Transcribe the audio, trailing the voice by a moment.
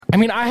I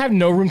mean, I have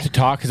no room to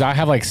talk because I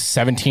have like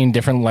 17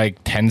 different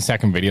like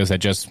 10-second videos that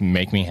just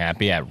make me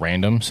happy at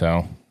random.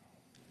 So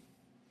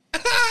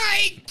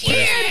I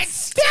can't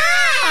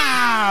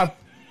stop.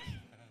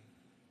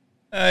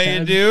 How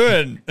you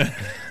doing?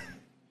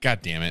 God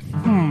damn it.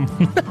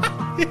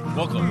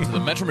 Welcome to the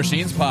Metro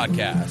Machines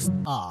podcast.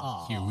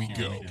 Here we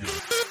go.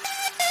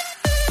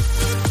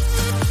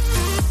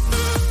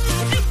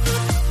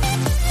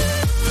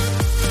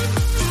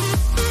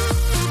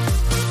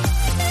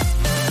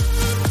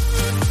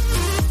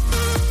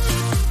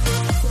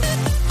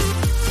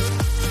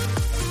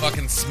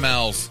 Fucking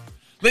smells.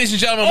 Ladies and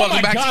gentlemen,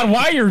 welcome back. Oh my God,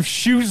 why are your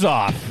shoes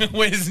off?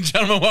 Ladies and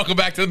gentlemen, welcome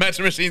back to the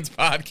Metro Machines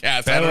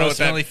podcast. I don't know what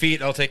smelly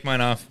feet. I'll take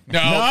mine off.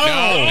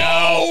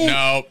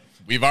 No.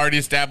 We've already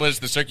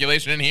established the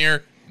circulation in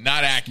here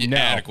not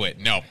adequate.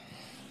 No.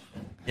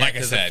 Like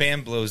I said, the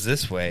fan blows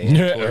this way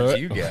towards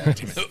you guys.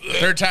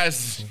 third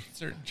tries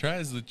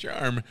the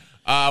charm.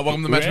 Welcome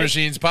to the Metro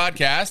Machines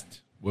podcast.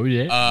 What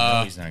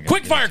was it?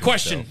 Quick fire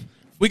question.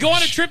 We go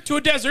on a trip to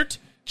a desert.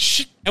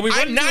 And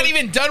I'm not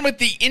even done with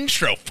the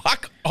intro.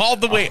 Fuck all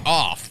the way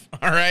off.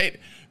 All right.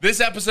 This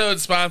episode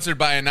is sponsored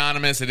by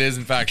Anonymous. It is,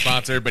 in fact,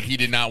 sponsored, but he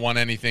did not want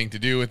anything to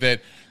do with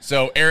it.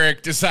 So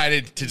Eric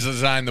decided to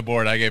design the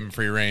board. I gave him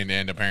free reign,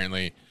 and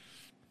apparently...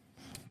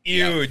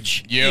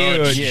 Huge.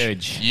 It's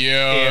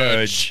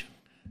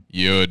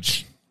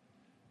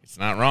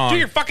not wrong. Do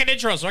your fucking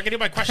intro so I can do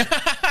my question.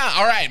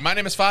 All right. My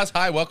name is Foz.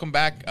 Hi. Welcome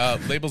back.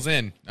 Labels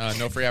in.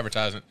 No free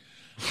advertisement.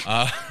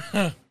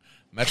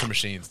 Metro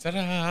Machines.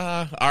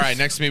 Ta-da. All right.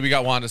 Next to me, we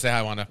got Wanda. Say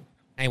hi, Wanda.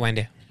 Hey,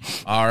 Wendy.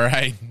 All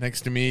right.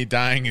 Next to me,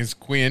 dying is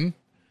Quinn.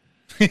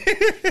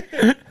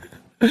 Surprise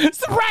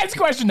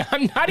question.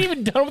 I'm not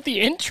even done with the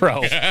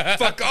intro.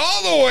 Fuck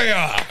all the way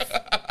off.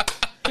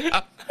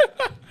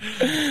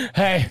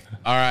 Hey.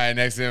 All right.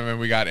 Next to him,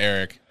 we got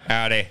Eric.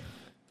 Howdy.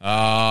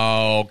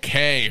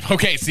 Okay.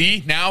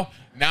 See, now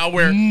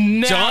we're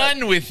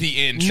done with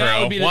the intro.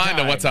 Now would be the Wanda,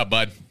 time. what's up,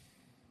 bud?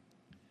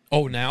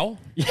 Oh, now?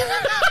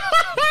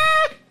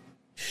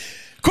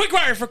 Quick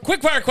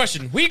fire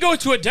question. We go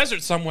to a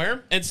desert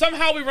somewhere, and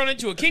somehow we run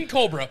into a king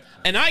cobra,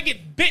 and I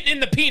get bitten in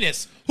the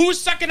penis.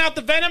 Who's sucking out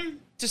the venom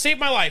to save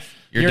my life?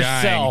 You're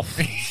Yourself.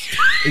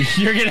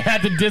 You're going to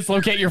have to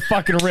dislocate your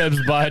fucking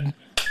ribs, bud.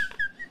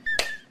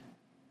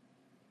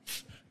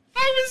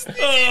 I was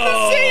thinking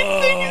the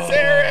same thing as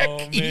Eric.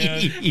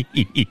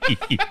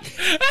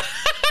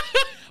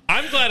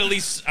 I'm glad at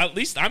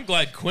least I'm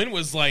glad Quinn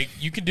was like,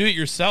 you can do it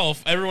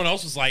yourself. Everyone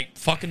else was like,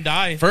 fucking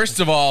die. First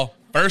of all,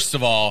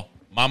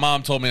 my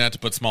mom told me not to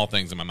put small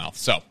things in my mouth.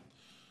 So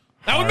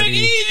That would make it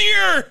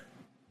easier.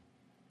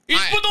 You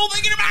just put the whole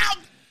thing in your mouth.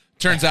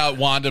 turns out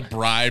Wanda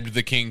bribed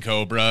the king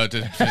cobra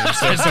to touch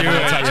his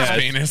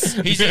penis.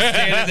 He's just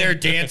standing there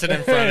dancing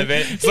in front of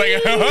it. It's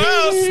like,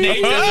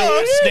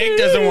 Snake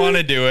doesn't want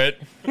to do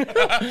it.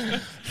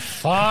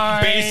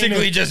 Fine.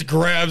 Basically just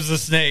grabs the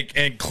snake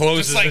and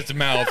closes its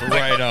mouth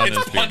right on it's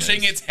his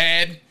punching penis. its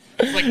head.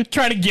 It's like,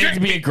 Trying to get it to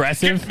be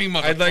aggressive. me,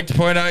 I'd like to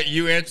point out,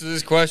 you answer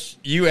this question.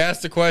 You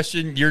asked the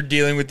question. You're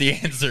dealing with the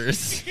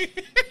answers.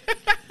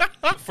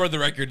 For the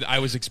record, I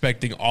was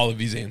expecting all of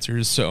these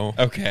answers, so.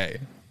 Okay.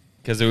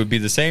 Because it would be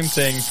the same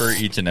thing for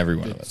each and every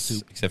one of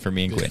us, except for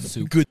me and Quinn.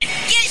 Good. Get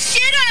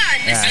shit on!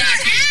 It's not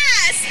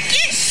ass!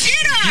 Get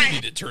shit You on!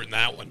 need to turn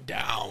that one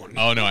down.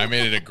 oh no, I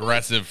made it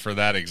aggressive for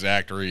that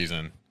exact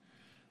reason.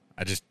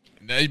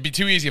 It'd be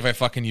too easy if I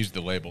fucking used the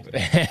label.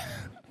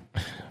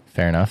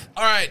 Fair enough.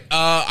 All right,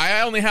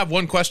 I only have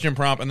one question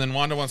prompt, and then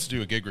Wanda wants to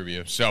do a gig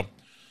review. So,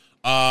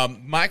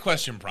 my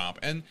question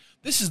prompt, and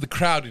this is the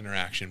crowd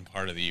interaction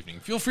part of the evening.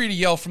 Feel free to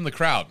yell from the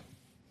crowd.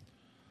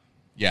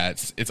 Yeah,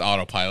 it's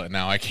autopilot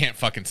now. I can't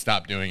fucking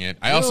stop doing it.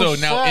 I also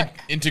now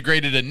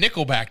integrated a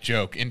Nickelback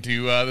joke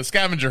into the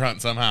scavenger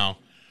hunt somehow.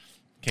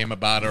 Came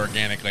about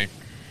organically.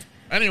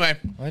 Anyway,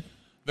 What?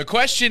 the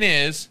question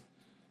is,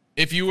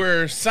 if you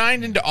were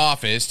signed into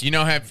office, you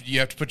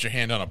have to put your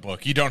hand on a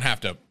book. You don't have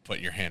to put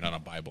your hand on a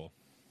Bible,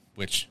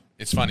 which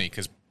it's funny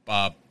because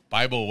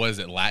Bible, was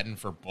it Latin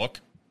for book?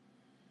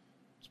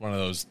 It's one of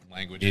those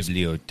languages.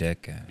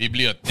 Biblioteca.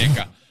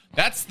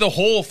 That's the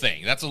whole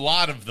thing. That's a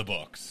lot of the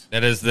books.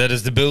 That is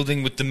the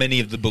building with the many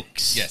of the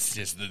books. Yes,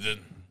 the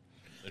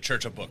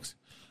church of books.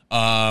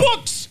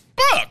 Books!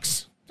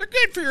 Books. They're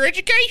good for your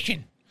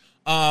education.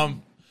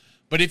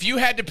 But if you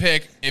had to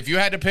pick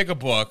a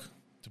book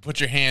to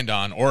put your hand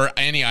on, or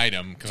any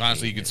item, because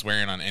honestly you can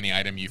swear in on any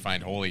item you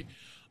find holy,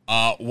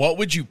 what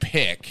would you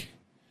pick?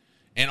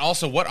 And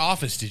also, what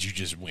office did you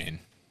just win?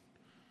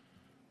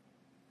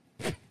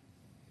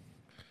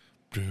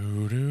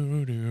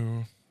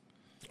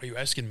 Are you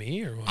asking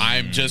me or what?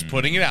 I'm just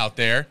putting it out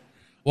there.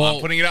 Well-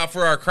 I'm putting it out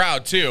for our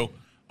crowd too.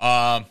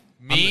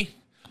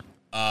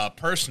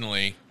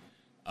 Personally,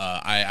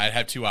 I'd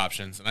have two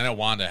options, and I know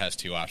Wanda has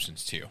two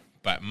options too.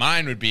 But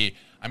mine would be,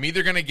 I'm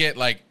either going to get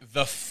like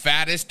the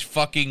fattest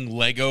fucking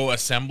Lego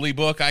assembly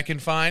book I can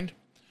find,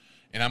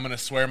 and I'm going to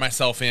swear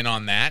myself in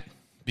on that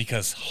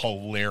because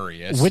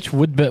hilarious. Which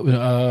would be,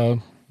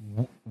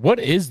 what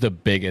is the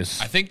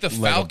biggest? I think the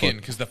Lego Falcon, book?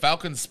 because the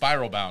Falcon's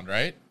spiral bound,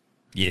 right?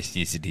 Yes,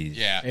 it is.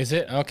 Yeah. Is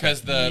it? Okay.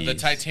 Because the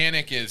Yes.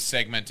 Titanic is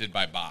segmented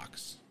by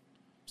box.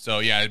 So,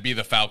 yeah, it'd be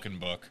the Falcon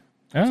book.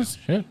 Oh,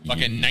 shit.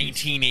 Fucking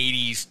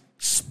 1980s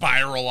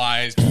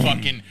spiralized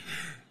fucking.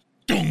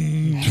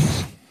 Dung.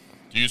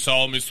 Do you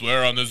solemnly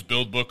swear on this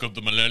build book of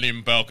the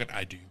Millennium Falcon?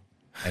 I do.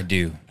 I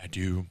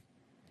do.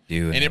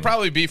 And it'd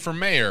probably be for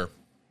mayor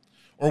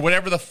or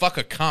whatever the fuck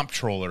a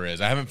comptroller is.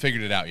 I haven't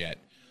figured it out yet.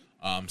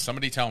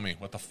 Somebody tell me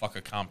what the fuck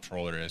a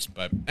comptroller is.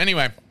 But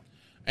anyway,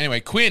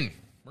 Quinn.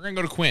 We're going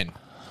to go to Quinn.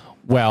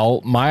 Well,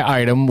 my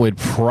item would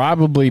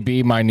probably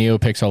be my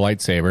NeoPixel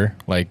lightsaber.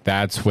 Like,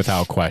 that's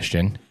without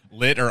question.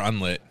 Lit or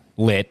unlit?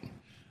 Lit.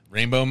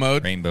 Rainbow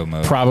mode? Rainbow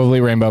mode.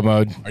 Probably rainbow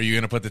mode. Are you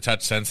going to put the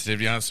touch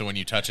sensitivity on it so when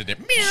you touch it, that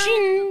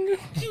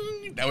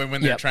way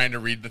when they're Yep. trying to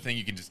read the thing,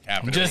 you can just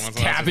tap it. Just every once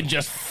in a while. tap and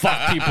just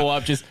fuck people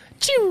up. Just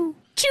choo,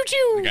 choo,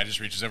 choo. The guy just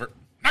reaches over.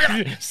 Knock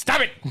it off.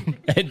 Stop it.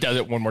 It does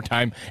it one more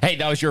time. Hey,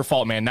 that was your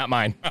fault, man, not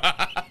mine.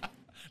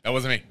 That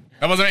wasn't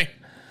me.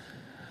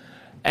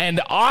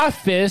 And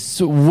office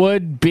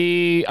would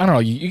be, I don't know,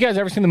 you guys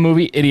ever seen the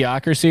movie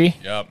Idiocracy?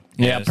 Yep.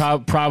 Yeah, Yes.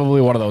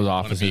 probably one of those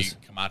Want to be offices.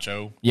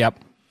 Camacho? Yep.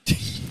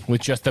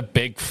 With just the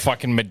big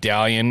fucking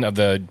medallion of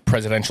the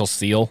presidential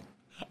seal.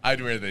 I'd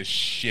wear the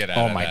shit out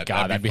Oh of my that.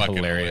 God, that'd be fucking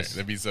hilarious.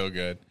 That'd be so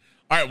good.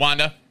 All right,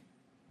 Wanda.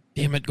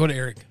 Damn it, go to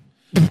Eric.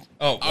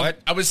 Oh, what?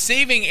 I was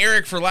saving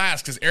Eric for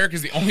last because Eric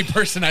is the only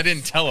person I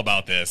didn't tell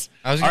about this.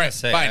 I was All going right, to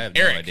say, fine. I have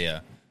Eric. no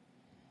idea.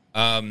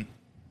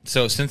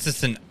 So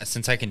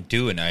since I can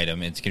do an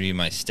item, it's going to be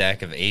my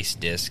stack of Ace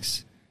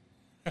discs.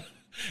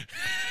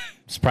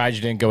 Surprised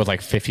you didn't go with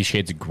like 50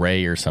 Shades of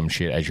Grey or some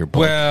shit as your book.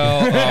 Well,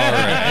 all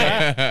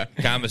right.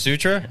 Kama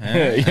Sutra?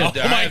 Oh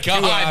my God. Two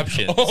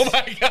options. Oh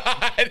my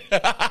God.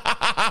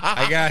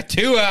 I got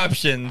two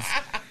options,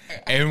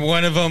 and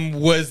one of them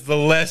was the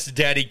less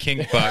Daddy King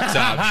Bucks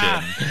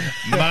option.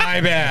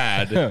 My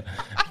bad.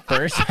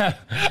 First,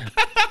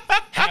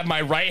 have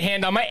my right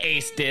hand on my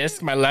ace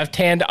disc, my left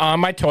hand on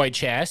my toy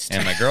chest.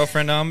 And my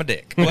girlfriend on my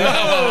dick.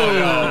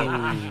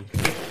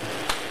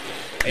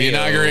 The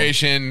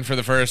inauguration for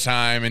the first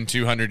time in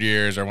 200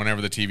 years or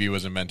whenever the TV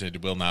was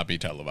invented will not be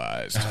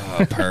televised.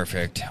 Oh,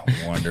 perfect.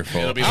 Wonderful.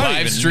 It'll be I don't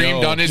live even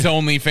streamed know. on his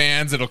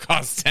OnlyFans. It'll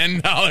cost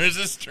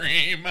 $10 a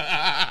stream.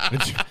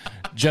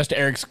 Just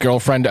Eric's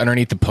girlfriend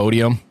underneath the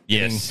podium.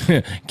 Yes.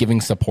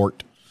 Giving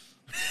support.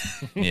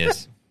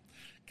 Yes.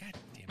 God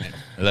damn it.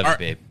 I love All you, right.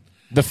 babe.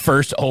 The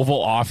first Oval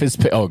Office.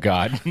 Oh,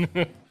 God.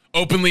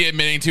 Openly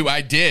admitting to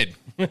I did.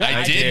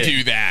 I did did.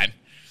 do that.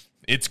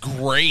 It's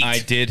great. I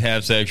did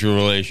have sexual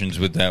relations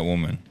with that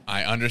woman.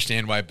 I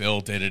understand why Bill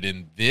did it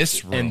in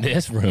this room. In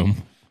this room.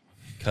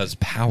 Because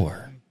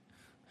power.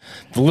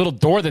 The little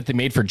door that they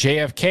made for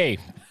JFK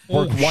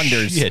worked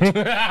wonders. Shit.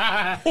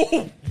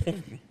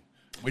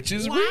 Which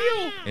is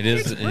real. It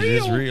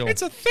is real.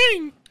 It's a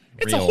thing.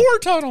 It's Real. a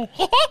whore tunnel.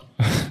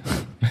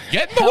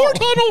 Get in the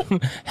whore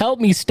tunnel. Help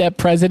me, step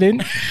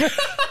president.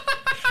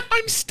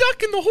 I'm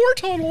stuck in the whore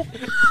tunnle.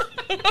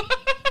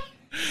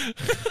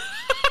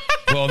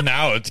 Well,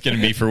 now it's going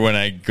to be for when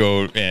I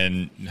go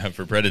and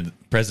for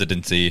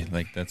presidency.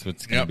 Like, that's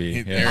what's going to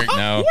Yep, be. Eric.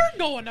 Now, We're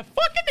going to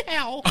fucking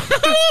hell.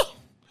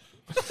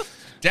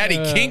 Daddy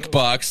Kink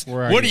Bucks,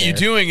 where are what you are you there?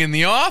 doing in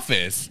the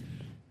office?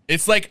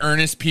 It's like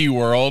Ernest P.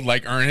 World,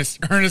 like Ernest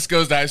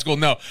goes to high school.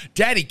 No,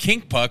 Daddy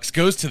Kink Bucks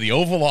goes to the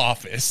Oval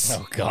Office.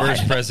 Oh, God.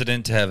 first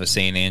president to have a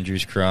St.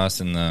 Andrew's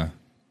cross in the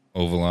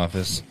Oval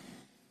Office.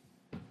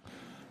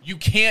 You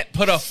can't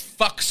put a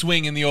fuck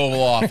swing in the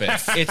Oval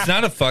Office. It's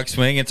not a fuck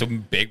swing. It's a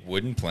big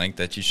wooden plank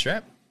that you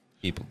strap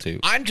people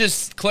to. I'm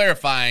just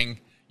clarifying,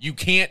 you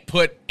can't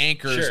put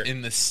anchors Sure.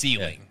 in the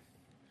ceiling.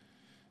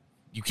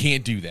 You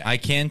can't do that. I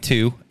can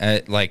too,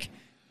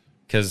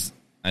 because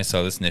I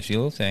saw this nifty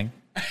little thing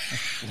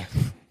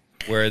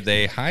where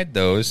they hide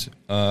those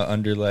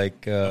under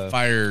like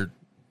Fire,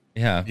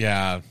 yeah.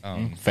 yeah,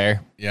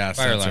 Fair. yeah,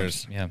 Fire sensors.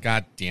 alarms, yeah.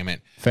 God damn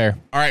it. Fair.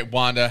 All right,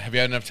 Wanda, have you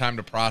had enough time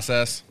to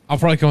process? I'll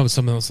probably come up with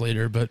something else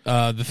later, but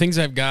the things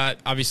I've got,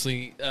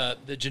 obviously,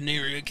 the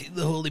generic,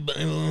 the Holy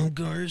Bible, of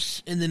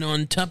course, and then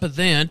on top of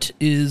that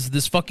is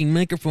this fucking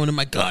microphone in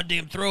my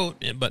goddamn throat.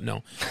 Yeah, but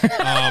no.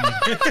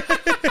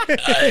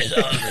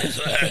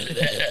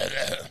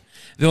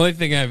 The only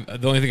thing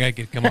I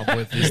could come up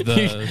with is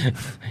the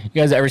You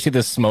guys ever see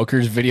the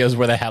smokers videos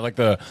where they have like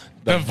the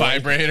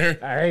Vibrator.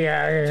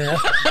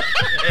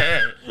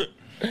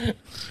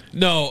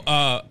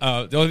 no.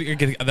 The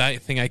only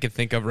thing I could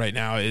think of right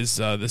now is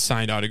the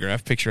signed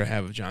autograph picture I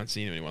have of John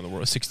Cena when he won the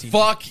World 16.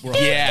 Fuck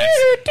yes.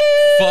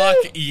 Fuck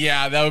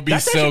yeah, that would be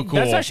so cool.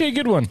 That's actually a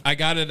good one. I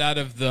got it out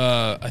of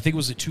the, I think it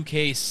was a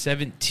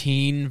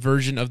 2K17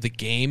 version of the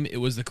game. It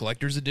was the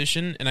collector's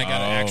edition, and I got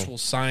an actual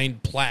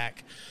signed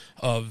plaque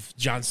of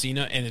John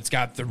Cena, and it's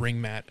got the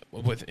ring mat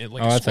with it,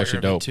 like Oh, a that's square actually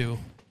of it, dope. too.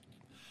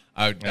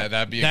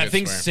 That'd be a That good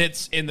thing swear.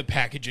 sits in the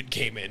package it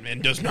came in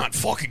and does not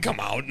fucking come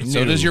out.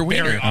 So does your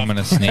Very wiener. I'm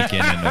gonna sneak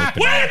in and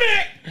open. Wait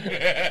a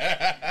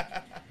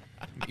minute!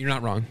 You're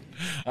not wrong.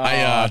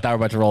 I thought we were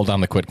about to roll down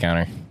the quit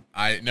counter.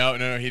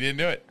 No, he didn't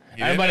do it.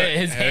 He I didn't bet do it.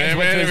 his hands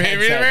went to his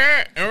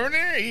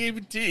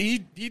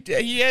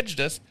headset. He edged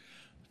us.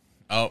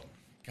 Oh,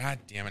 god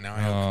damn it! Now I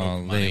have Oh,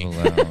 Coke money.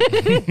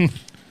 label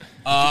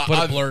out. Put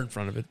a blur in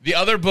front of it. The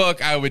other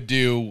book I would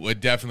do would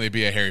definitely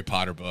be a Harry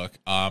Potter book.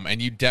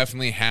 And you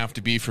definitely have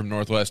to be from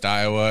Northwest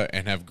Iowa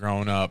and have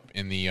grown up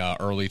in the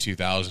early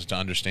 2000s to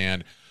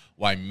understand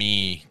why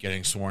me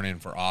getting sworn in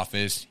for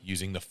office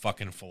using the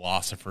fucking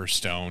Philosopher's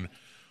Stone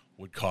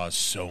would cause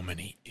so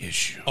many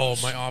issues. Oh,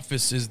 my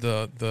office is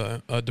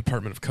the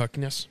Department of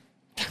Cuckness.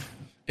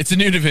 It's a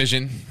new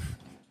division.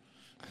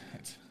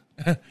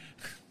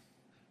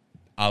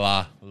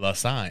 A la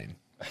sign.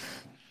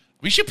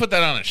 We should put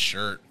that on a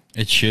shirt.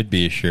 It should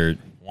be a shirt.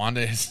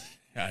 Wanda is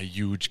a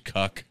huge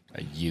cuck.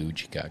 A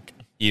huge cuck.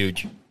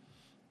 Huge.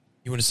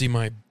 You want to see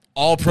my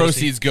All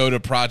proceeds go to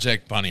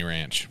Project Bunny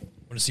Ranch.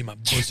 Want to see my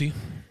pussy?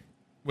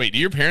 Wait, do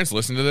your parents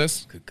listen to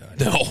this? Good God.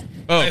 No.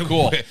 Oh,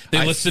 cool. They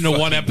I listened to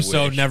one fucking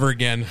episode, wish. never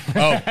again.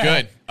 Oh,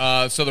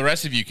 good. So the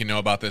rest of you can know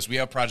about this. We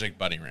have Project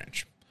Bunny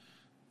Ranch.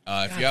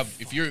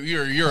 If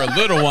you're a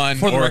little one,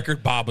 For the or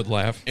record, Bob would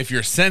laugh. if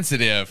you're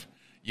sensitive,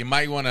 you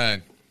might want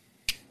to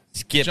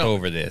Skip Jump.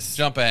 over this.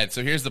 jump ahead.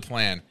 So here's the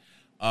plan.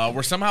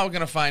 We're somehow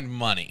going to find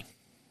money.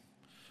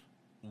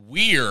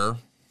 How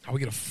are we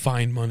going to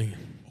find money?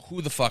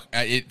 Who the fuck?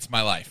 It's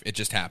my life. It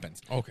just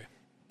happens. Okay.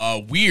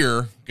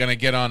 We're going to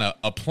get on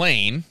a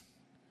plane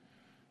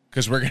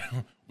because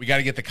we got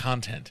to get the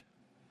content.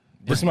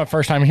 This is my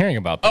first time hearing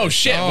about this. Oh,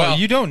 shit. Oh, well,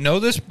 you don't know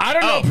this? I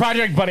don't know Oh.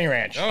 Project Bunny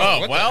Ranch. Oh,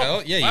 what well, the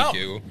hell? Yeah, well.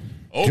 you do.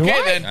 okay Do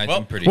I? then. I'm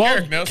Well, pretty Well,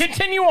 Eric knows.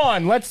 continue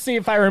on. Let's see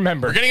if I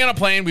remember. We're getting on a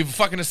plane. We've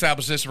fucking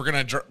established this. We're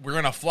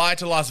gonna fly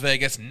to Las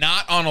Vegas,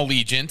 not on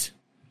Allegiant.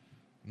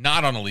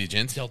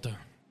 Delta.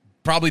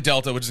 Probably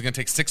Delta, which is gonna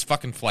take 6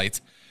 fucking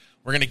flights.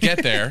 We're gonna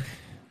get there.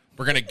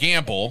 We're gonna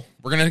gamble.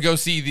 We're gonna go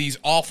see these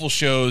awful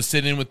shows,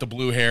 sit in with the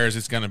blue hairs.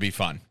 It's gonna be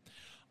fun.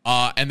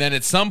 And then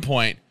at some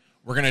point,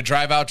 we're gonna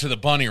drive out to the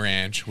Bunny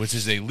Ranch, which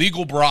is a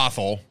legal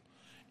brothel,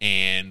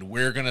 and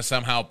we're gonna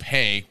somehow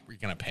pay. We're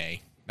gonna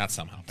pay, not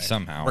somehow pay.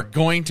 Somehow. We're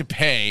going to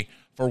pay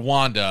for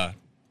Wanda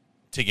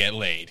to get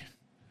laid.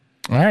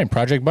 All right,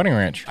 Project Bunny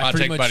Ranch.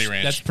 Project Bunny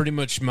Ranch. That's pretty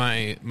much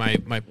my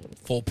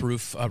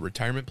foolproof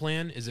retirement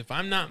plan. Is if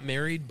I'm not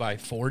married by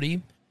 40,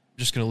 I'm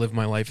just going to live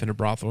my life in a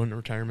brothel in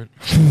retirement.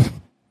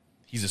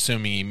 He's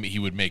assuming he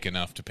would make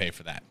enough to pay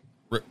for that.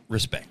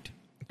 Respect.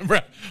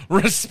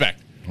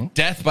 Respect.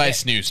 Death by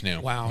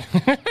snoo. Wow.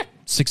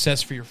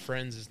 Success for your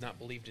friends is not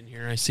believed in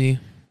here, I see.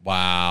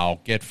 Wow.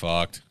 Get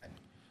fucked.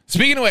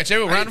 Speaking of which,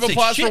 everyone, round of didn't say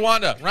applause for shit.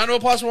 Wanda. Round of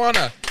applause for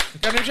Wanda.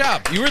 Got a new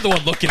job. You were the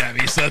one looking at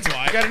me, so that's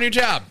why. Got a new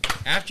job.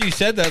 After you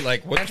said that,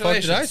 like, what the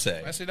fuck did I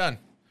say? Nicely done.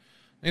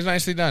 He's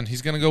nicely done.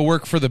 He's gonna go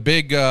work for the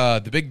big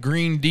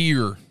green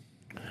deer.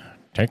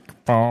 Take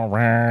for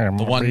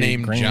The one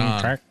named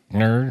John.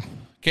 Nerd.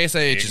 Case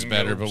IH is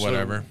better, but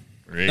whatever.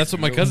 That's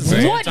what my cousin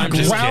said. What I'm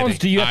just grounds kidding.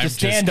 do you have I'm to just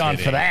stand on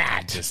kidding. for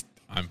that?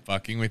 I'm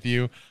fucking with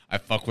you. I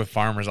fuck with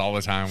farmers all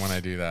the time when I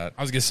do that.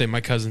 I was going to say,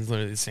 my cousin's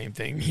literally the same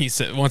thing. He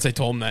said, once I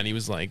told him that, he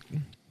was like,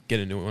 get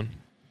a new one.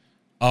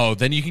 Oh,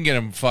 then you can get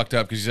him fucked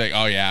up because he's like,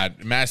 oh yeah,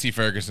 Massey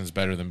Ferguson's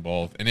better than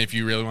both. And if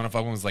you really want to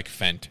fuck one, it's like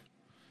Fent.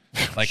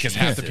 Like, because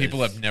half the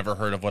people have never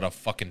heard of what a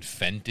fucking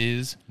Fent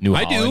is. New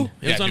I Holland.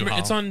 do. Yeah, It's on. New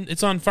It's on.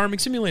 It's on Farming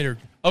Simulator.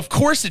 Of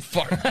course it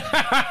fuck.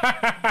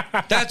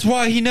 That's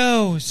why he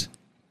knows.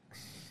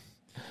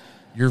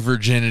 Your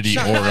virginity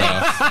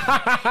aura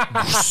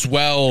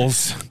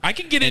swells. I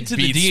can get into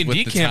the beats D&D with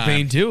the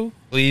campaign time. too.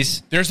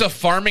 Please. There's a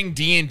farming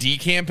D&D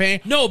campaign.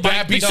 No, but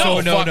that'd be no, so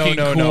no, fucking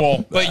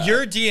cool. But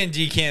your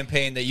D&D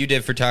campaign that you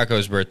did for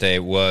Taco's birthday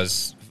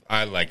was,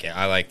 I like it.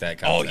 I like that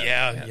concept.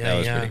 That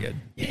was pretty good.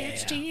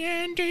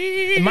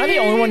 Am I the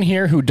only one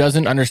here who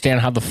doesn't understand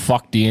how the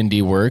fuck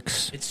D&D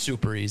works? It's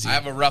super easy. I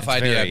have a rough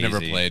idea. Very I've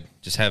never easy. played.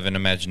 Just have an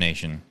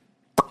imagination.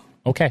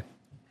 Okay.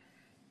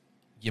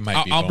 You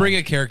might be. I'll bring wrong.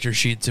 a character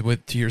sheet to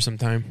here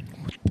sometime.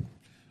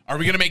 Are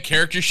we gonna make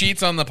character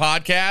sheets on the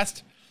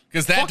podcast?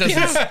 Because that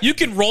doesn't. You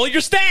can roll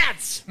your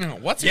stats. No,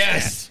 what's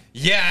Yes.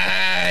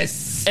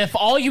 If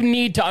all you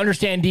need to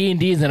understand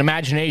D&D is an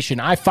imagination,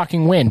 I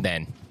fucking win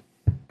then.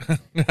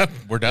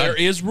 We're done. There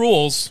is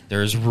rules.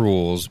 There's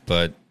rules,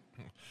 but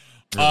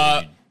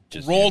really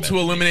just Roll the to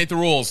eliminate the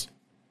rules.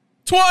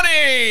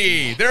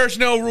 20. There's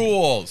no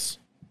rules.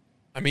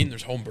 I mean,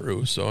 there's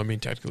homebrew, so I mean,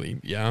 technically,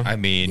 yeah. I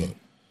mean,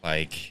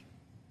 like,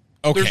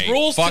 Okay. There's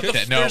rules fuck to the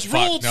that. No, there's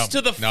fuck. rules No,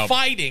 to the no.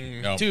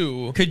 fighting No.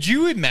 too. could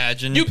you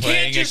imagine You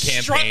playing can't just a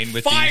campaign strut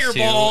with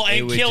fireball these two? It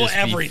and would kill just be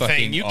everything.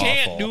 fucking You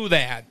can't awful. do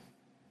that.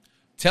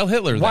 Tell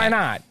Hitler that. Why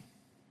not?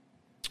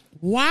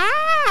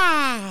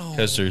 Wow.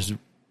 Because there's,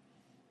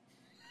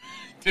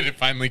 Did it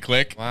finally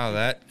click? wow,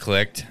 that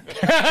clicked.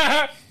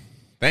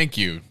 Thank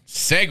you.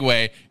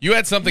 Segue. You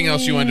had something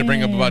else you wanted to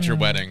bring up about your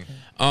wedding.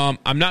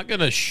 I'm not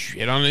gonna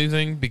shit on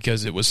anything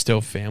because it was still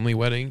family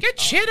wedding. Get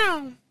shit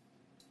on.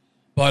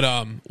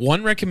 But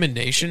one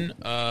recommendation,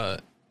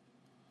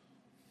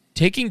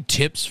 taking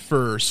tips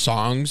for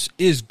songs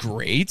is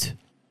great,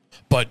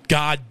 but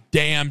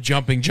goddamn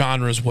jumping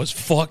genres was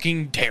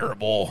fucking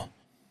terrible.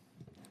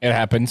 It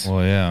happens.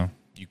 Well, yeah.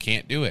 You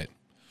can't do it.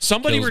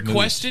 Somebody Kills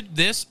requested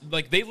this.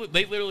 Like they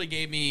literally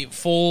gave me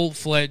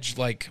full-fledged,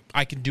 like,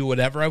 I can do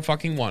whatever I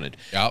fucking wanted.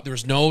 Yep. There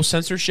was no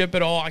censorship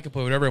at all. I could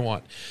play whatever I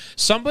want.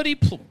 Somebody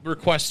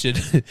requested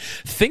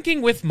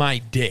Thinking with My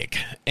Dick,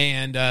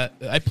 and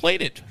I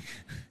played it.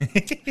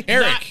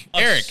 Eric,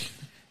 Not a- Eric,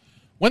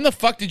 when the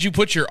fuck did you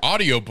put your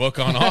audiobook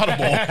on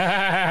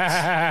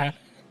Audible?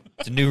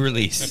 It's a new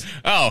release.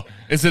 Oh,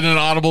 is it an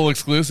Audible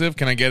exclusive?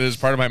 Can I get it as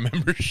part of my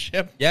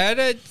membership? Yeah,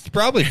 it's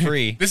probably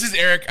free. This is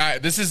Eric.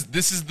 This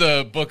is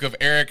the book of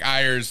Eric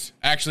Ayers.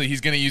 Actually,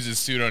 he's going to use his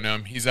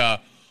pseudonym. He's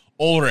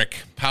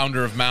Ulrich,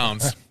 Pounder of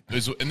Mounds.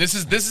 And this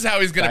is how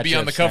he's going to be Gotcha,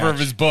 on the cover of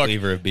Snatch. his book.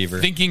 Believer of Beaver.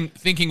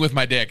 Thinking with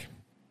my dick.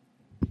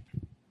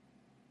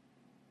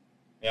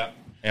 Yeah.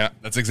 Yeah.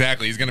 That's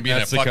exactly. He's going to be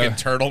That's in the a fucking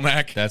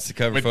turtleneck. That's the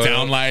cover with photo.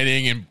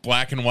 downlighting in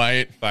black and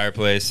white.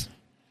 Fireplace.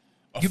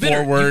 A You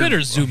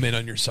better zoom in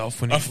on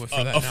yourself when you for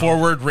that. a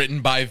foreword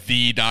written by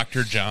the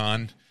Dr.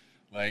 John.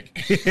 Like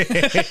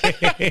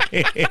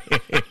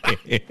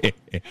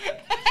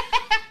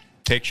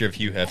Picture of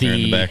Hugh Hefner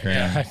in the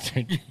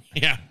background.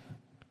 yeah.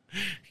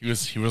 He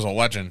was a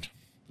legend.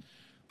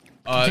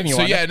 Continue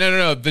So on. yeah,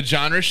 no. The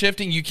genre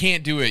shifting, you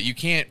can't do it. You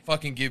can't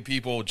fucking give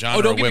people genre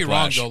Oh, don't get me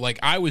wrong whiplash. though. Like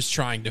I was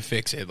trying to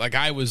fix it. Like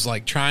I was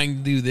like trying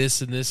to do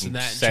this and this and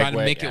that, and trying to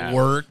Segue, make yeah. it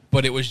work.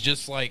 But it was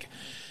just like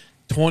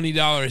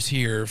 $20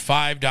 here,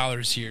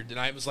 $5 here. And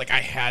I was like, I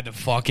had to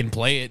fucking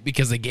play it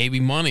because they gave me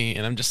money,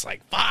 and I'm just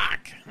like, fuck.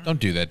 Don't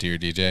do that to your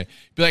DJ.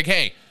 Be like,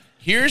 hey,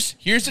 here's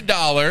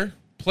 $1.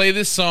 Play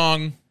this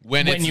song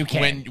when you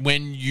can.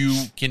 when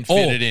you can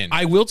fit it in.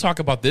 I will talk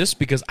about this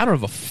because I don't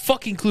have a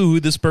fucking clue who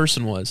this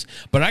person was,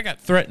 but I got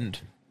threatened.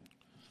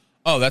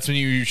 That's when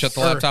you shut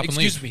the Or, laptop and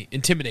leave. excuse me,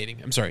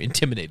 intimidating. I'm sorry,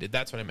 intimidated.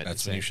 That's what I meant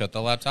That's to when say. you shut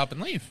the laptop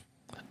and leave.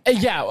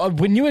 Yeah,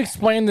 when you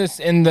explain this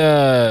in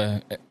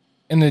the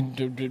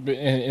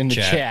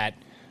chat,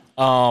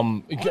 go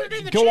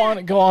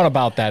on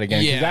about that again.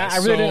 'cause Yeah, I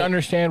really so- didn't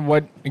understand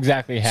what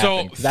exactly So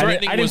happened. 'Cause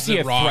threatening I didn't was see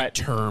the a wrong threat.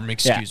 term.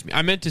 Excuse me.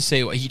 I meant to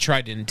say he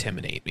tried to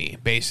intimidate me.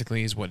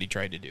 Basically, is what he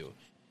tried to do.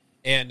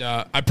 And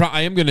I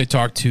am going to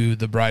talk to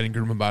the bride and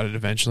groom about it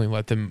eventually,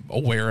 let them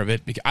aware of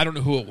it. Because I don't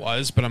know who it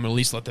was, but I'm going to at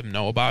least let them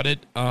know about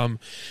it.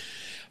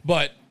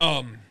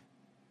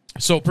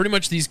 So pretty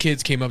much these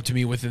kids came up to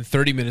me within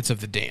 30 minutes of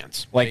the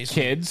dance. Like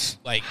basically. kids,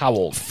 Like how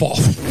old?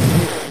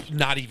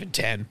 Not even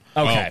 10.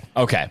 Okay,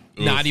 okay.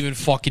 Not even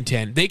fucking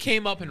 10. They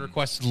came up and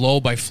requested Low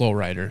by Flow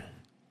Rider.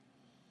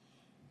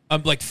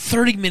 I'm like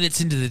 30 minutes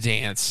into the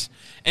dance.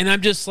 And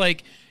I'm just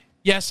like,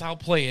 yes, I'll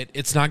play it.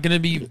 It's not going to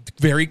be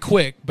very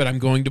quick, but I'm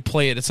going to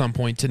play it at some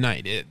point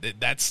tonight.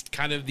 That's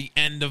kind of the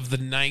end of the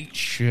night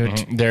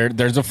shit.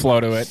 There's a flow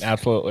to it,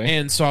 absolutely.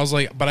 And so I was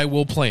like, but I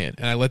will play it.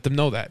 And I let them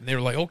know that. And they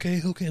were like,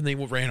 okay. And they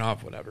ran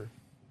off, whatever.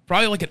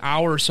 Probably like an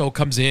hour or so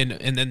comes in,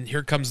 and then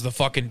here comes the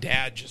fucking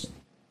dad just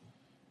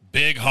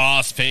Big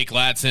Hoss fake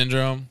lat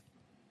syndrome.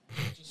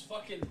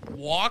 fucking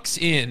walks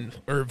in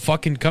or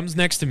fucking comes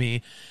next to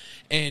me,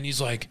 and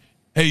he's like,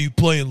 hey, you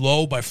playing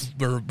Low by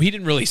or he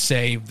didn't really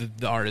say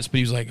the artist, but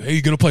he was like, hey,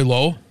 you gonna play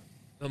Low?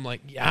 I'm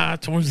like, yeah,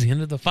 towards the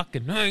end of the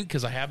fucking night,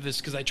 because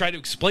I tried to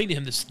explain to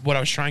him this what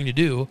I was trying to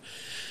do,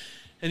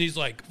 and he's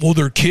like, well,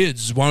 they're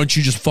kids, why don't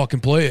you just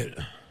fucking play it?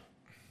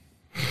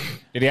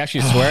 Did he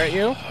actually swear at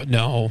you?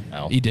 No,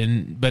 No. he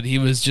didn't. But he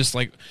was just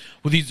like,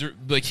 well, these are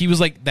like, he was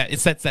like that.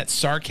 It's that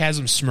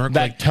sarcasm smirk.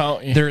 That like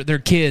tone- they're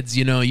kids,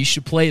 you know. You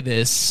should play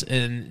this.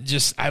 And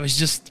I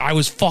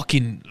was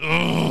fucking.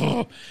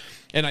 Ugh.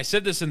 And I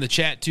said this in the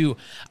chat too.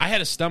 I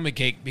had a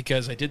stomach ache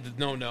because I did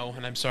the no,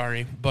 and I'm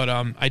sorry, but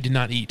I did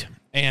not eat,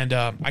 and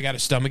I got a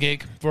stomach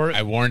ache for it.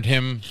 I warned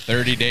him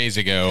 30 days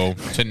ago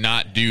to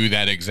not do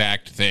that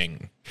exact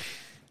thing.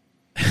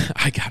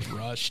 I got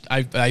rushed.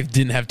 I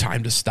didn't have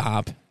time to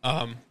stop.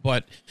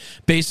 But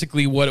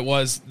basically what it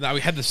was, I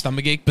had the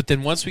stomach ache, but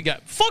then once we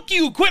got, fuck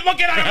you, quit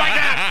looking at it like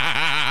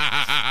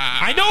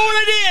that. I know what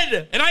I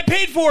did, and I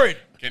paid for it.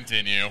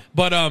 Continue.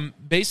 But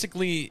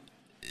basically,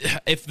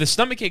 if the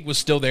stomach ache was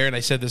still there, and I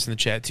said this in the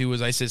chat too,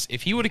 was I says,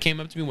 if he would have came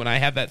up to me when I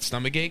had that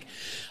stomach ache,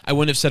 I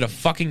wouldn't have said a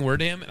fucking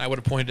word to him, and I would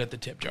have pointed at the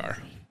tip jar.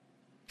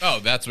 Oh,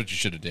 that's what you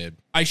should have did.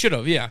 I should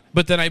have, yeah.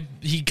 But then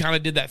he kind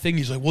of did that thing.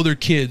 He's like, well, they're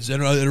kids. I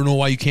don't know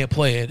why you can't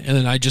play it. And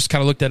then I just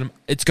kind of looked at him.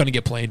 It's going to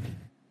get played.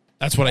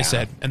 That's what I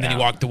said. And then he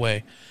walked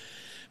away.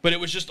 But it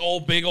was just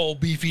big old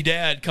beefy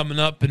dad coming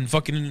up and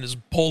fucking in his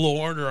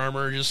polo Under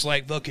Armour, just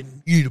like,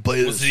 fucking, you need to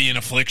play Was this. he in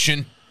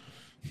affliction?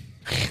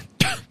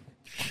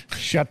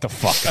 Shut the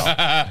fuck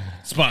up.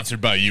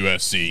 Sponsored by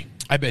UFC.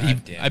 I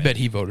bet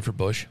he voted for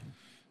Bush.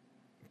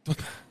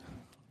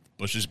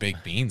 Bush's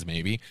baked beans,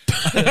 maybe.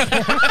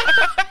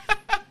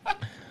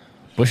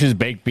 Bush's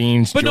baked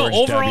beans. But George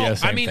no, overall, W,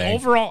 same thing.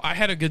 overall, I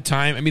had a good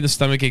time. I mean, the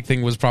stomach ache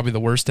thing was probably the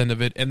worst end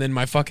of it, and then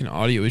my fucking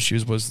audio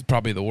issues was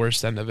probably the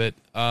worst end of it.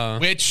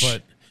 But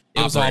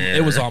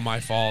it was all my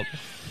fault.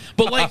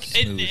 But like,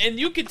 and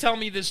you could tell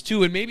me this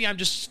too, and maybe I'm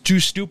just too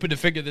stupid to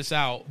figure this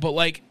out. But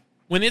like,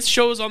 when it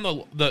shows on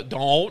the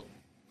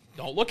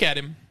don't look at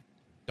him,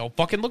 don't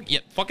fucking look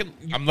yet. Fucking,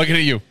 I'm looking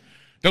at you.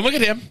 Don't look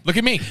at him. Look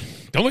at me.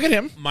 Don't look at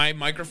him. my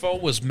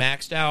microphone was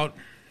maxed out.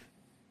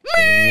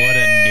 What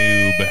a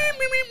noob.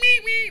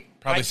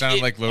 Probably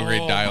sounded like low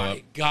grade dial Oh up.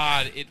 my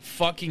God,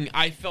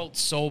 I felt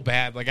so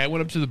bad. Like I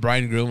went up to the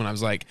bride and groom and I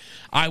was like,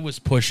 I was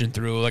pushing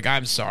through. Like,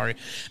 I'm sorry.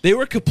 They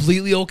were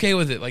completely okay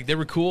with it. Like they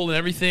were cool and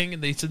everything.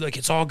 And they said like,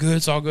 it's all good.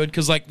 It's all good.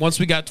 Cause like once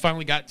we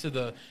finally got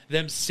to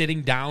them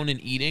sitting down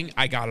and eating,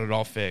 I got it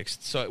all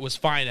fixed. So it was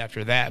fine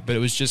after that. But it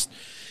was just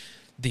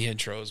the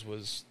intros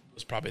was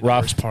probably the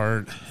Rough. worst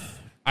part.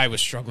 I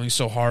was struggling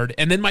so hard.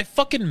 And then my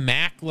fucking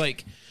Mac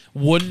like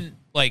wouldn't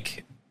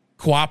like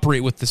cooperate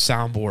with the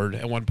soundboard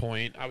at one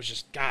point. I was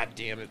just, God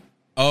damn it.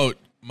 Oh,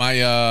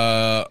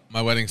 my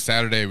wedding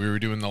Saturday, we were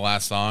doing the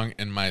last song,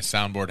 and my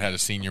soundboard had a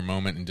senior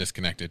moment and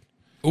disconnected.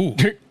 Ooh.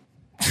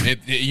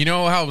 You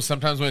know how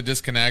sometimes when it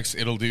disconnects,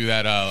 it'll do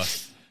that,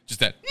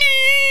 just that,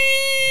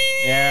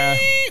 Yeah.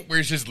 where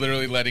it's just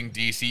literally letting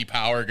DC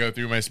power go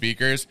through my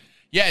speakers.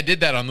 Yeah, it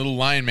did that on Little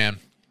Lion Man.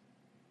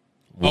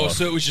 Oh,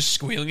 so it was just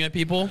squealing at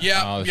people?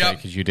 Yeah, Oh, yeah.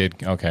 because you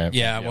did. Okay.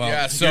 Yeah, well,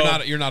 Yeah,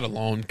 so- you're not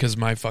alone because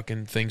my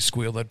fucking thing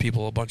squealed at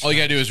people a bunch All of you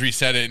times. gotta do is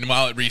reset it, and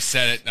while it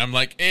reset it, I'm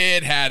like,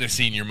 it had a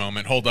senior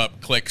moment. Hold up,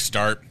 click,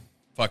 start.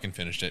 Fucking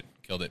finished it.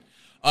 Killed it.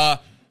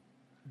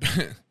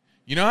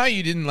 You know how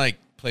you didn't, like,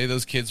 play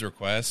those kids'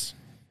 requests?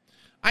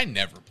 I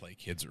never play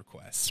kids'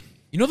 requests.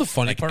 You know the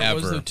funny Like, part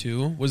was ever. though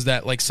too was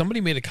that like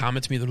somebody made a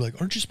comment to me. They're like,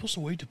 "Aren't you supposed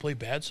to wait to play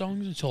bad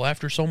songs until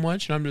after so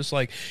much?" And I'm just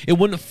like, "It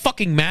wouldn't have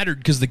fucking mattered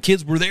because the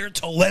kids were there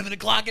until 11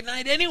 o'clock at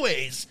night,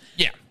 anyways."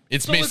 Yeah.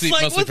 It's So it's basically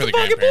like, mostly what's for the the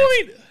fucking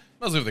grandparents. point?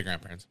 Mostly for the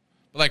grandparents.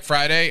 But like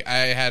Friday, I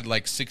had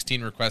like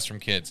 16 requests from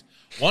kids.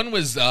 One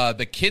was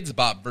the Kids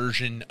Bop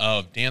version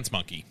of Dance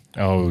Monkey.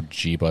 Oh,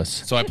 Jeebus.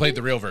 So I played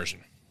the real version.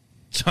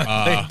 So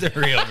I played the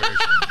real version.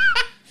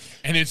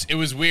 And it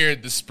was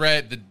weird. The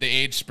spread, the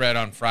age spread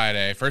on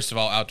Friday. First of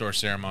all, outdoor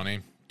ceremony,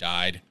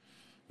 died. It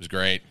was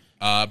great.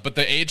 But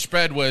the age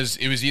spread was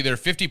either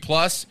 50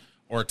 plus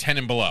or 10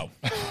 and below.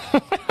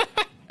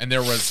 And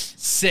there was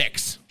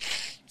six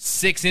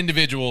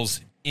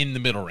individuals in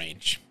the middle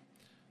range.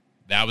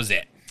 That was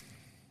it.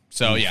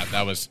 So yeah,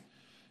 it was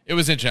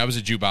interesting. I was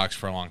a jukebox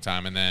for a long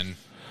time, and then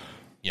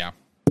yeah,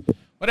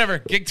 whatever.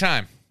 Gig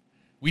time.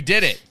 We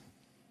did it.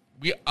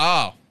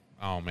 Oh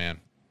man.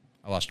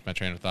 I lost my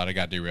train of thought. I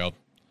got derailed.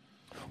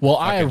 Well,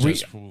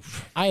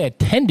 Oof. I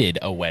attended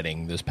a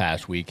wedding this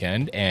past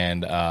weekend,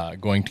 and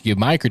going to give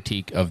my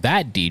critique of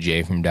that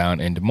DJ from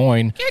down in Des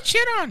Moines. Get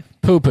shit on.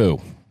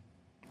 Poo-poo.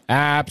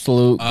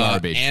 Absolute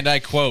garbage. And I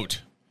quote,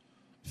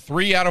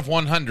 3 out of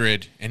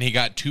 100, and he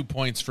got 2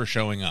 points for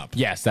showing up.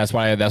 Yes, that's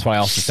why I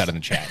also said in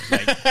the chat.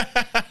 Like,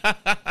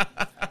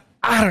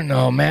 I don't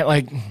know, man.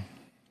 Like,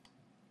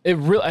 it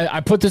really.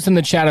 I put this in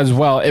the chat as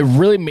well. It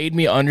really made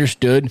me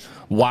understood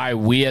why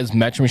we as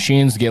Metro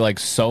Machines get like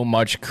so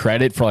much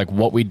credit for like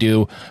what we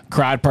do,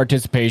 crowd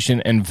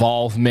participation,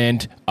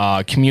 involvement,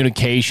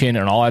 communication,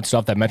 and all that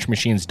stuff that Metro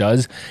Machines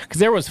does. Because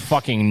there was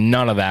fucking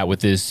none of that with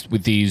these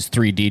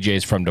 3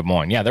 DJs from Des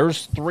Moines. Yeah, there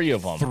was 3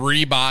 of them.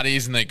 3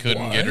 bodies, and they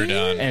couldn't get her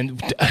done.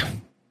 And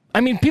I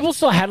mean, people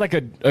still had like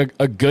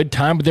a good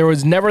time, but there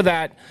was never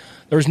that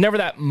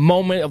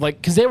moment of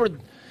like, because it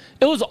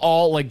was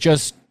all like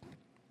just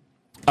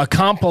a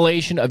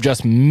compilation of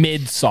just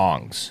mid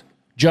songs,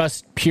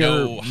 just pure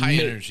No high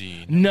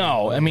energy.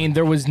 No, I mean,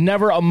 there was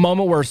never a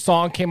moment where a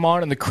song came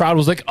on and the crowd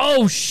was like,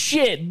 "Oh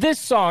shit, this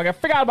song! I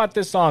forgot about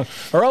this song,"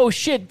 or "Oh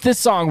shit, this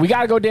song! We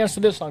gotta go dance to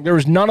this song." There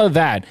was none of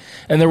that,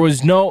 and there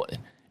was no.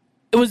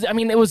 It was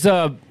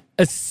a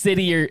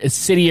cittier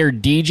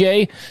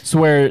DJ, so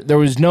where there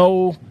was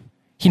no.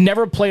 He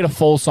never played a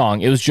full song.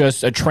 It was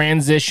just a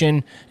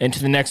transition into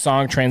the next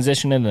song,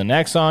 transition into the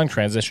next song,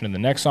 transition into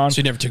the next song. So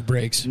you never took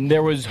breaks.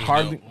 There was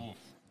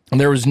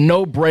there was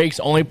no breaks.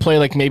 Only play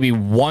like maybe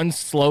one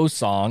slow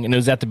song, and it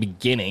was at the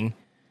beginning.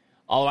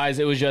 Otherwise,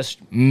 it was just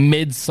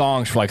mid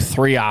songs for like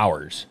 3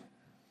 hours.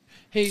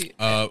 Hey,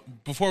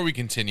 Before we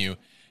continue,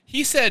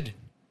 he said,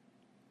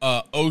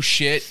 "Oh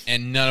shit,"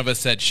 and none of us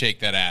said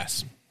 "shake that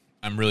ass."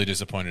 I'm really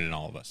disappointed in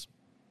all of us.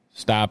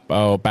 Stop.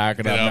 Oh, back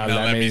it up.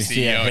 Now let me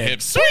see your hip.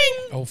 hips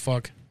swing. oh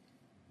fuck.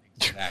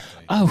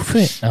 Exactly. Oh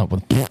shit. Oh,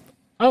 well,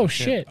 oh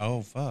shit.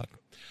 Oh fuck.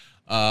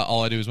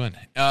 All I do is win.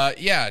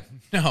 Yeah.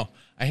 No,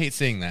 I hate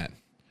seeing that.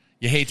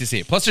 You hate to see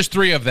it. Plus, there's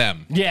 3 of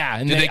them. Yeah.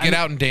 And Did they get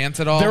out and dance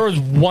at all? There was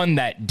one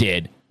that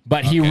did,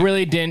 but he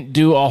really didn't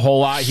do a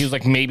whole lot. He was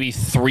like maybe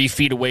 3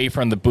 feet away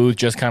from the booth,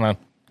 just kind of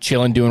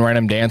chilling, doing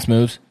random dance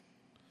moves.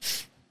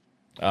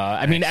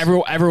 I mean,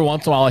 every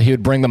once in a while, he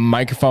would bring the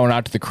microphone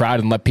out to the crowd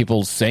and let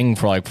people sing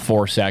for like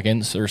 4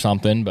 seconds or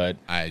something. But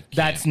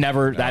that's not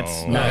good.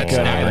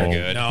 never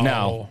good.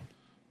 No.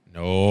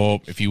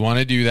 Nope. If you want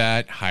to do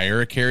that,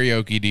 hire a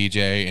karaoke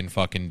DJ and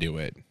fucking do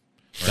it.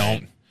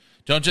 Right.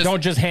 Don't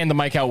just hand the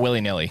mic out willy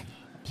nilly.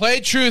 play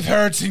Truth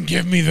Hurts and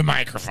give me the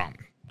microphone.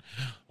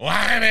 Well,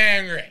 I'm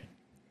angry.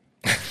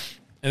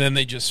 And then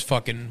they just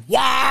fucking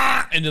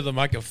wah into the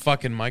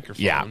fucking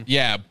microphone. Yeah.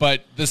 Yeah,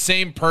 but the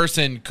same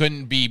person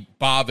couldn't be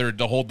bothered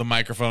to hold the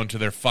microphone to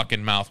their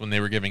fucking mouth when they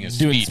were giving a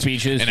Doing speech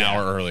speeches, an yeah.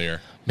 hour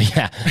earlier.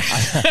 Yeah.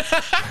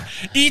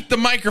 Eat the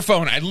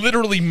microphone. I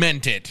literally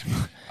meant it.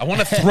 I want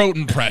a throat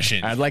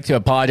impression. I'd like to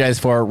apologize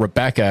for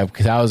Rebecca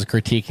because I was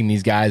critiquing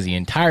these guys the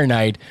entire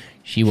night.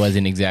 She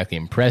wasn't exactly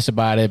impressed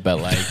about it, but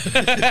like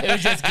it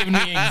was just giving me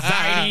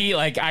anxiety.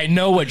 Like I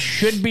know what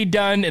should be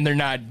done and they're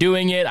not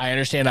doing it. I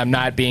understand I'm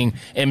not being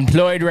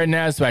employed right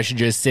now, so I should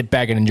just sit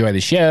back and enjoy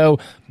the show.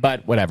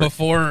 But whatever.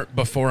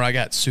 Before I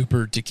got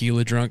super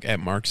tequila drunk at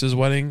Marx's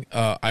wedding,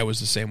 I was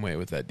the same way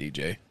with that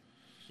DJ.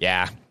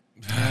 Yeah.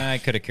 I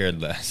could have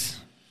cared less.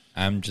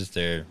 I'm just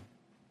there.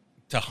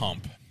 To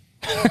hump.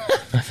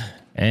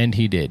 And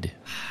he did.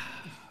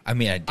 I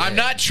mean, I did. I'm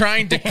not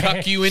trying to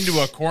cuck you into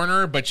a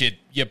corner, but you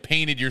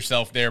painted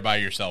yourself there by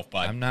yourself,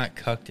 bud. I'm not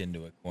cucked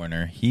into a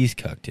corner. He's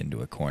cucked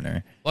into a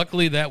corner.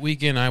 Luckily, that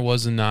weekend I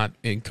was not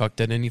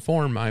cucked at any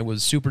form. I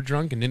was super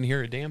drunk and didn't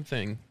hear a damn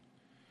thing.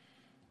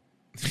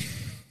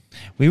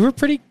 We were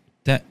pretty...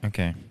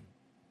 okay.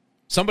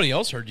 Somebody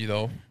else heard you,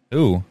 though.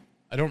 Ooh.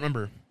 I don't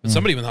remember. But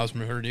somebody in the house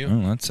heard you.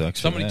 Oh, that sucks.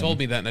 Somebody told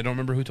me that, and I don't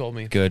remember who told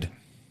me. Good.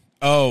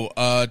 Oh,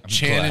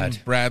 Shannon,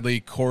 glad. Bradley,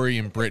 Corey,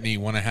 and Brittany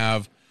want to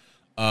have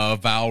a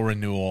vow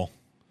renewal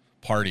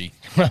party.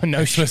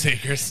 No Swiss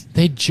Acres.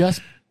 They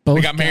just both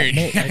They got married.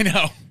 I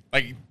know.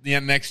 Like the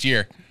end next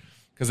year.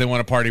 Because they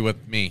want to party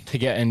with me. to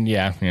get and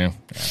yeah,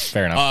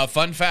 fair enough.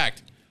 Fun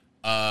fact.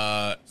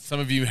 Some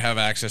of you have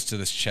access to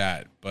this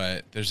chat,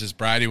 but there's this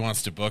bride who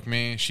wants to book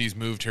me. She's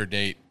moved her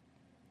date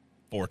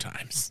 4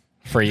 times.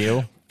 For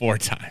you, 4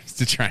 times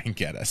to try and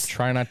get us.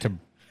 try not to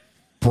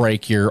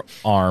break your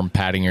arm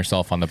patting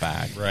yourself on the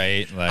back.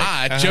 Right.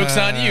 Like, Joke's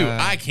on you.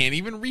 I can't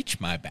even reach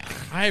my back.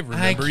 I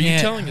remember you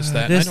telling us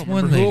that. This I don't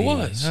one remember lady. who it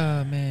was.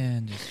 Oh,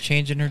 man. Just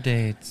changing her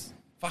dates.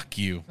 Fuck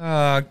you.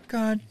 Oh,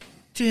 God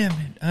damn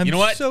it. I'm You know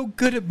what? so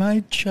good at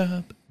my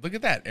job. Look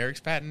at that. Eric's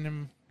patting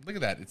him. Look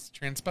at that. It's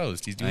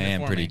transposed. He's doing I it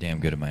am for pretty me. damn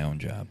good at my own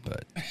job,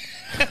 but...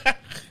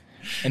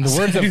 In the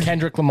words of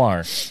Kendrick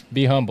Lamar,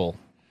 be humble.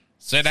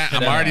 Sit down.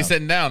 I'm already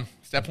sitting down.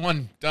 Step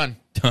 1, done.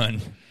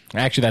 Done.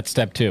 Actually, that's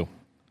step 2.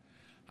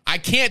 I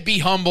can't be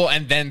humble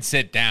and then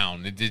sit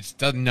down. It just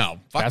doesn't. No.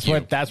 Fuck That's you.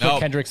 what- that's No.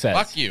 what Kendrick says.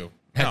 Fuck you.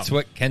 That's No.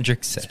 what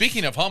Kendrick said.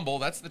 Speaking of humble,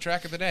 that's the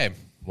track of the day.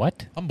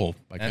 What? Humble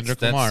by That's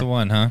Kendrick Lamar. the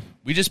one, huh?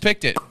 We just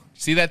picked it.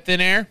 See that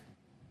thin air?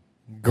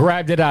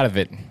 Grabbed it out of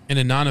it. In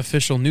a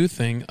non-official new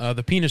thing,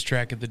 the penis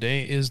track of the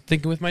day is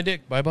 "Thinking with My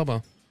Dick" by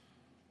Bubba.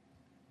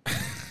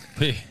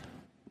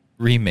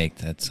 Remake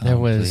that song, There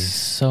was please.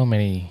 so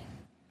many.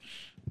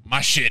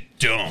 My shit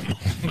dumb.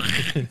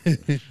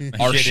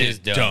 Our shit shit is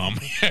dumb.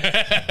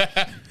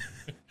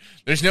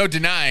 There's no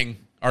denying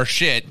our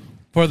shit.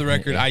 For the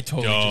record, I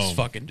totally Dumb. just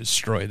fucking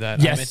destroyed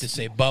that. Yes. I meant to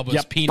say Bubba's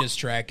Yep. penis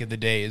track of the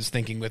day is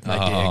 "Thinking with My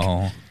Dick."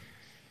 Oh.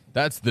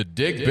 That's the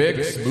Dick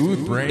Big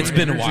Smooth Brain. It's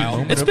been a while.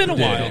 Moment It's of been a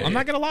the while. day. I'm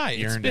not gonna lie.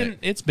 It's earned been. it.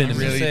 It's been. I a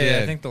really minute.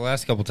 did. I think the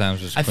last couple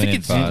times was I think Quinn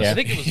it's. and Foz. I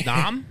think it was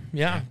Nom.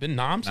 Yeah, been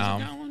Nom since I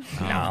got one.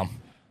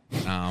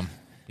 No.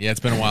 Yeah, it's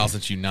been a while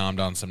since you nommed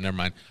on some. Never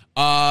mind.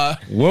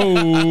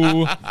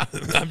 Whoa.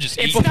 I'm just.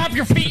 Hey, stop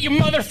your feet, you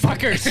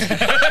motherfuckers!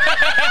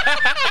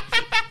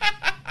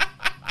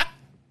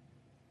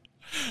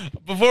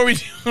 Before we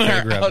do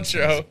our grab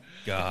outro,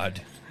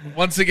 God.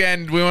 once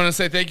again, we want to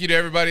say thank you to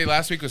everybody.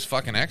 Last week was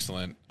fucking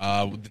excellent.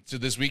 So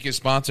this week is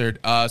sponsored.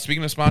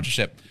 Speaking of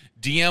sponsorship,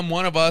 DM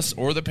one of us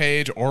or the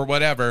page or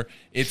whatever.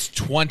 It's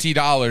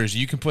 $20.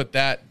 You can put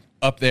that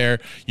up there.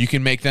 You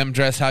can make them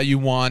dress how you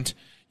want.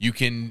 You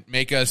can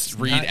make us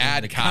read not in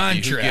ad the copy.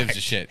 Who contract. gives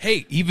a shit?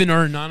 Hey, even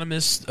our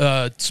anonymous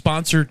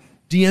sponsor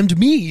DM'd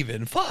me.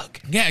 Even fuck.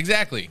 Yeah,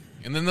 exactly.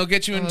 And then they'll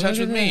get you in touch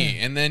with me,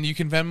 and then you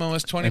can Venmo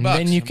us $20. And then you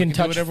and we can do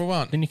touch whatever we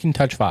want. Then you can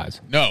touch Fives.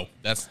 No,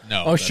 that's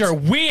no. Oh, that's- sure.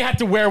 We have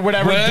to wear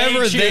whatever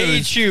they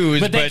choose,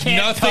 but they can't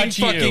nothing touch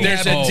you. fucking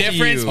There's a happens to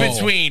difference you.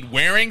 between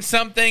wearing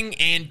something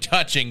and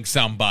touching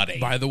somebody.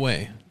 By the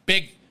way,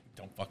 Big.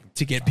 Don't fucking.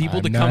 to get people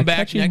I'm to not come back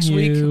touching next you.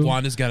 week,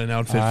 Wanda's got an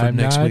outfit for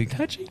next week.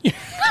 touching you.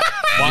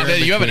 Wanda,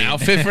 you have an between.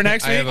 outfit for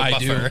next I week? have a I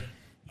buffer. do.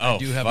 Oh, I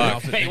do have fuck. an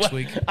outfit Hey, next what?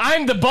 week.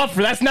 I'm the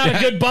buffer. That's not a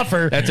good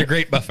buffer. That's a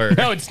great buffer.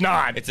 No, it's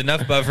not. It's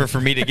enough buffer for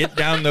me to get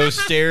down those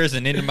stairs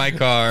and into my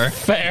car.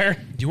 fair.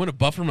 Do you want to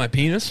buffer my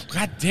penis?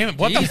 God damn it.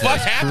 What the Jesus fuck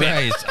happened?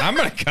 Christ. I'm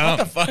going to come.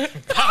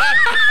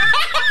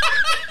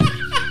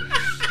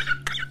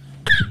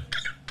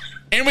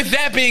 And with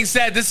that being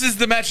said, this is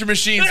the Metro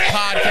Machines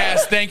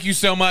podcast. Thank you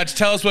so much.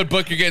 Tell us what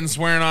book you're getting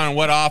swearing on and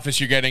what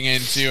office you're getting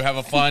into. Have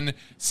a fun,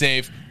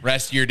 safe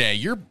rest of your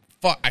day.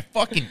 I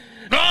fucking.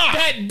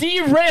 That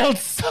derailed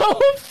so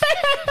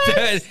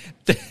fast.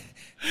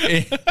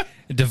 It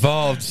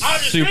devolved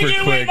super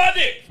quick.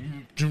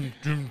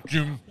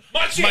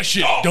 My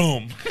shit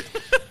dumb.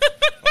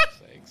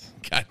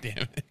 God damn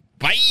it.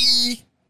 Bye.